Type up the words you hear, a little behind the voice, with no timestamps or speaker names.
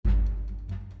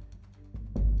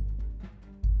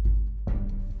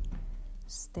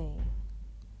Stay.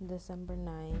 December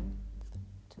 9th,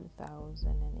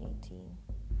 2018.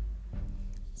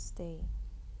 Stay.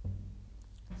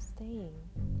 Staying.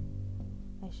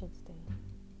 I should stay.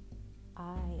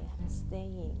 I am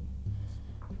staying.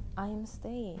 I am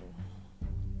staying.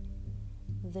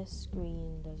 This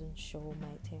screen doesn't show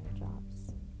my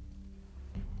teardrops.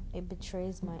 It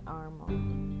betrays my armor.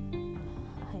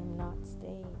 I am not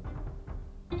staying.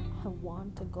 I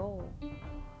want to go.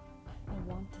 I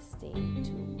want to stay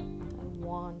too.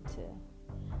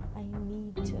 I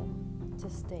need to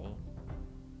stay.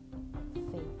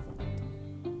 Faith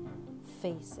it.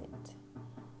 Face it.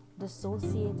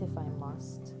 Dissociate if I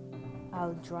must.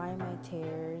 I'll dry my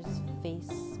tears,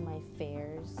 face my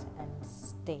fears, and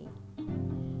stay.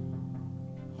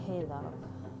 Hey love,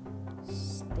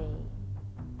 stay.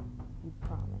 You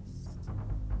promise.